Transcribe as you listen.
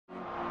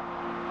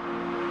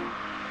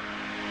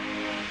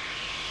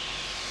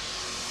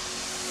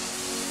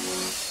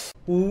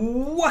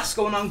What's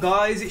going on,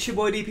 guys? It's your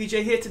boy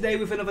DPJ here today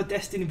with another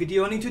Destiny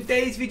video, and in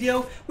today's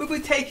video we'll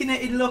be taking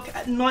a look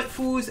at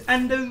Nightfalls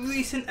and the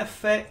recent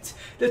effect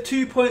the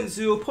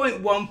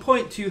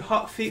 2.0.1.2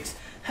 hotfix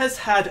has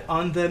had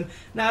on them.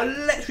 Now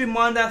let's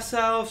remind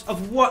ourselves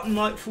of what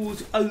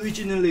Nightfalls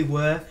originally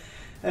were.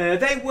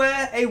 They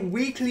were a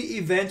weekly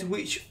event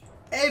which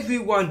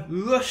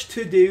everyone rushed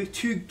to do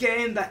to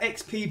gain that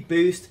XP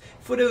boost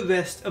for the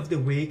rest of the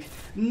week.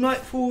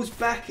 Nightfalls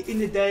back in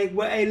the day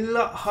were a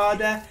lot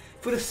harder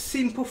for the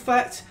simple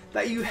fact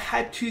that you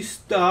had to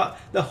start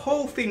the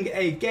whole thing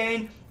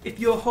again if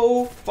your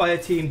whole fire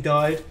team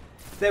died.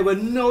 There were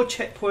no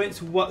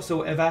checkpoints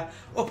whatsoever.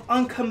 Up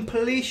on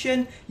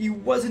completion, you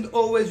wasn't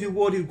always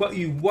rewarded what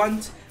you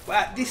want, but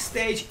at this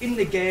stage in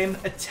the game,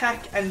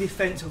 attack and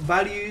defense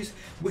values,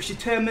 which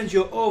determines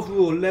your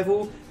overall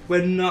level,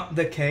 were not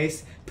the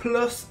case.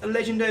 Plus,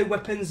 legendary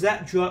weapons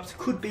that dropped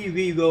could be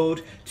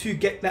re-rolled to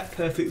get that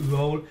perfect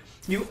roll.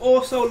 You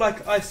also,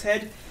 like I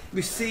said,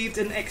 received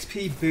an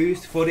XP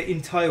boost for the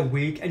entire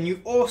week, and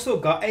you also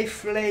got a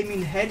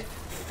flaming head.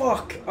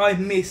 Fuck, I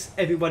miss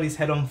everybody's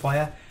head on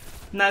fire.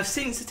 Now,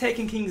 since the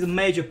Taken King's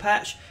major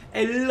patch,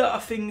 a lot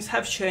of things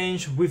have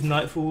changed with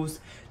Nightfalls.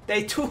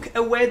 They took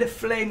away the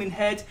flaming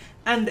head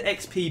and the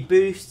XP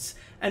boosts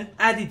and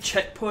added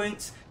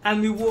checkpoints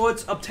and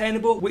rewards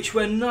obtainable which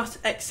were not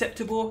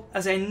acceptable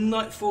as a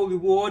Nightfall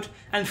reward,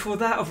 and for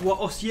that of what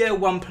us year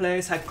 1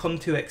 players had come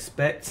to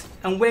expect.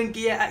 And when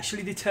gear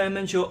actually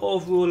determines your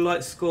overall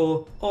light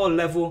score or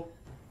level,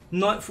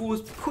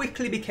 Nightfalls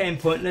quickly became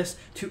pointless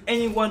to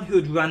anyone who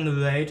had ran the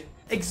raid.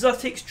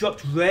 Exotics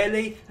dropped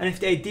rarely, and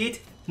if they did,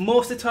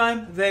 most of the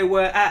time they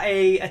were at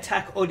a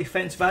attack or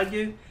defense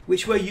value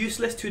which were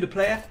useless to the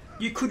player.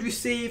 You could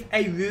receive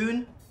a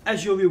rune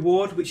as your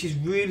reward, which is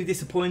really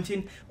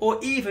disappointing, or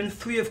even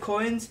 3 of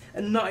coins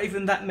and not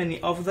even that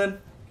many of them,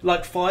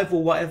 like 5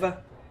 or whatever.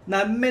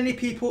 Now, many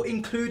people,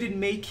 including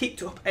me,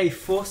 kicked up a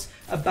fuss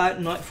about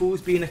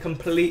Nightfalls being a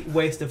complete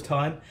waste of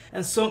time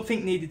and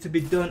something needed to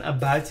be done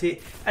about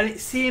it, and it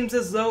seems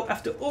as though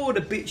after all the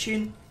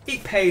bitching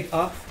it paid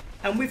off.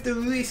 And with the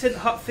recent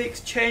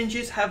hotfix,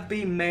 changes have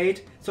been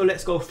made, so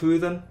let's go through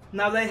them.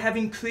 Now, they have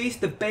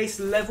increased the base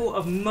level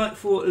of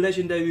Nightfall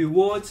legendary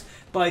rewards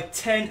by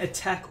 10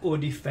 attack or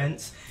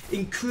defense,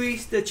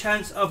 increased the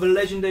chance of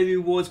legendary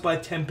rewards by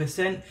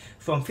 10%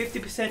 from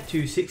 50%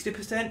 to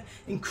 60%,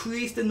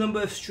 increased the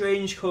number of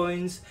strange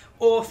coins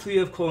or 3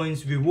 of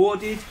coins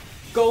rewarded.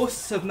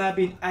 Ghosts have now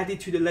been added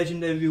to the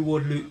legendary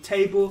reward loot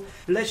table.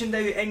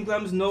 Legendary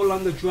engrams no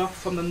longer drop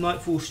from the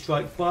Nightfall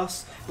strike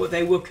boss, but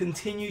they will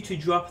continue to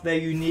drop their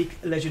unique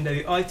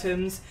legendary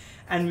items,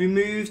 and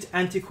removed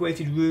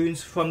antiquated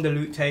runes from the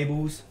loot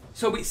tables.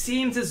 So it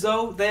seems as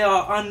though they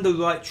are on the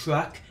right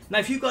track. Now,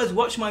 if you guys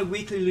watch my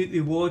weekly loot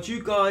rewards,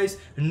 you guys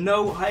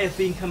know I have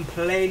been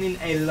complaining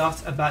a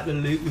lot about the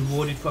loot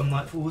rewarded from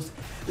Nightfalls.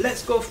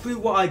 Let's go through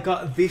what I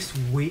got this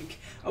week.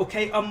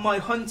 Okay, on my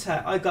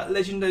hunter I got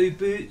legendary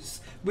boots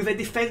with a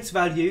defense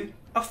value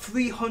of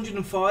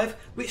 305,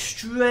 which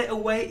straight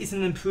away is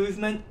an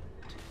improvement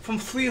from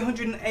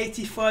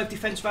 385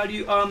 defense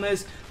value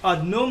armors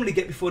I'd normally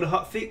get before the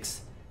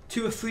hotfix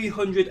to a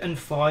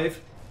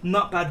 305.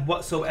 Not bad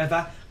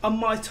whatsoever. On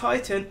my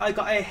Titan I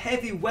got a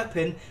heavy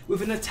weapon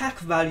with an attack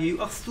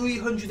value of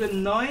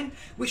 309,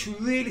 which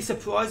really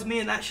surprised me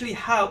and actually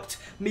helped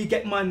me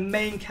get my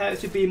main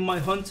character, being my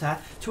hunter,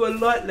 to a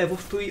light level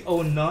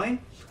 309.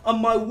 On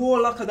my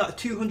Warlock I got a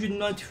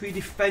 293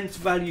 defense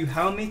value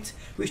helmet,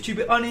 which to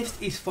be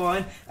honest is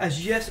fine,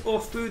 as yes or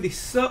through this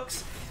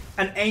sucks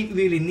and ain't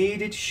really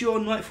needed. Sure,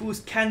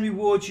 Nightfalls can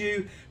reward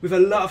you with a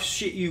lot of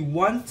shit you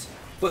want,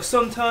 but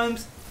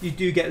sometimes you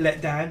do get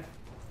let down.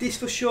 This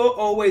for sure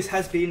always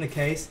has been the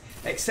case,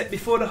 except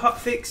before the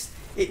hotfix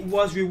it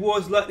was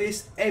rewards like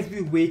this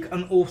every week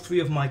on all 3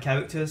 of my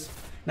characters.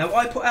 Now,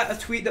 I put out a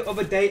tweet the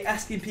other day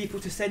asking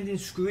people to send in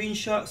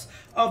screenshots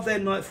of their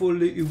Nightfall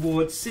loot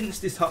rewards since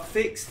this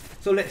hotfix,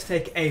 so let's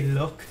take a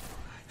look.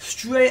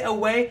 Straight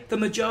away, the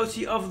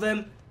majority of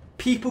them,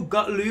 people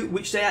got loot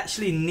which they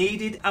actually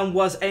needed and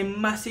was a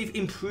massive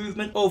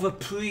improvement over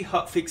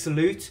pre-hotfix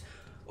loot.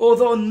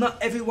 Although not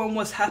everyone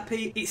was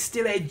happy, it's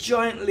still a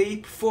giant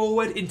leap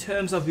forward in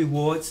terms of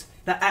rewards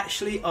that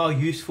actually are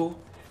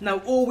useful. Now,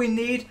 all we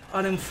need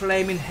are them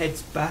flaming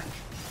heads back.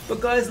 But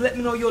guys, let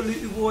me know your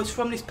loot rewards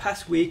from this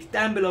past week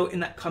down below in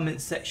that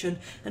comment section,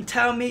 and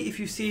tell me if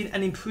you've seen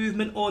an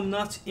improvement or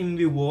not in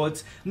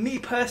rewards. Me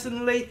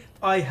personally,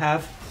 I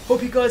have.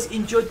 Hope you guys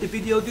enjoyed the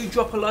video. Do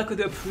drop a like, I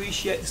do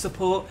appreciate the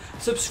support.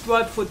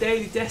 Subscribe for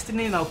daily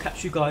Destiny, and I'll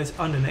catch you guys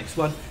on the next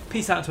one.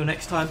 Peace out until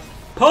next time.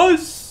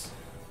 Peace!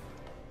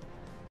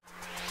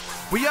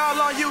 We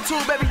all on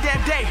YouTube every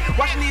damn day,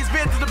 watching these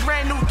vids of the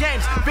brand new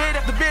games. Vid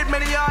after vid,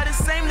 many are the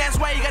same. That's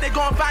why you gotta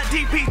go and find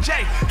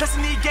DPJ.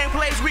 Destiny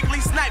gameplays, weekly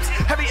snipes.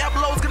 Heavy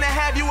uploads gonna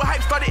have you a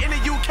hype. Started in the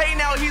UK,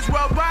 now he's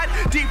worldwide.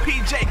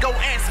 DPJ, go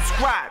and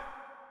subscribe.